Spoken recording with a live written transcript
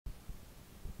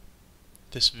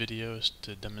This video is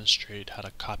to demonstrate how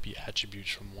to copy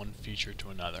attributes from one feature to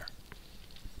another.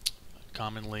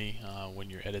 Commonly, when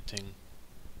you're editing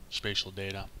spatial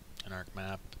data in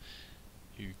ArcMap,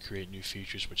 you create new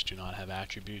features which do not have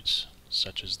attributes,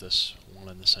 such as this one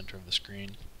in the center of the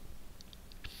screen.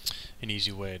 An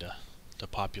easy way to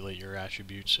populate your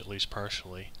attributes, at least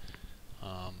partially,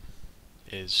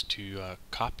 is to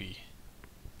copy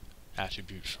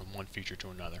attributes from one feature to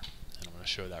another. And I'm going to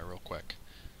show that real quick.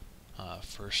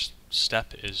 First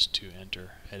step is to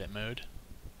enter edit mode.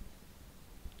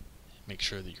 Make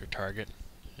sure that your target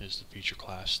is the feature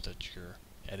class that you're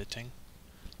editing.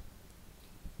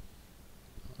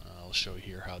 I'll show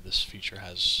here how this feature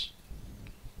has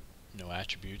no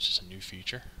attributes. It's a new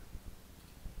feature,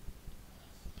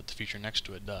 but the feature next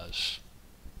to it does.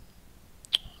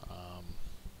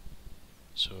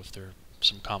 So if there's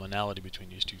some commonality between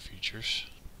these two features,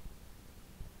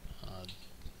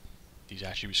 these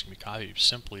attributes can be copied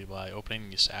simply by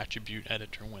opening this attribute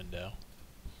editor window,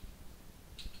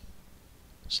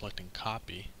 selecting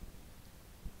copy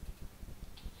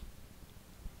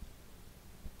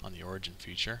on the origin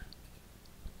feature,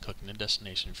 clicking the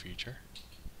destination feature,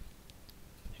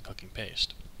 and clicking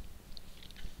paste.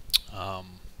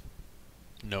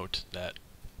 Note that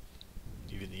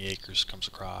even the acres comes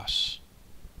across,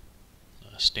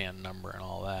 stand number and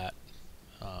all that.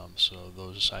 So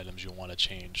those items you'll want to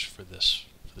change for this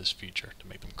feature to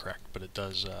make them correct, but it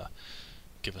does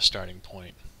give a starting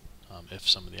point if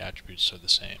some of the attributes are the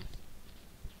same.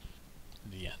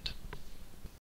 The end.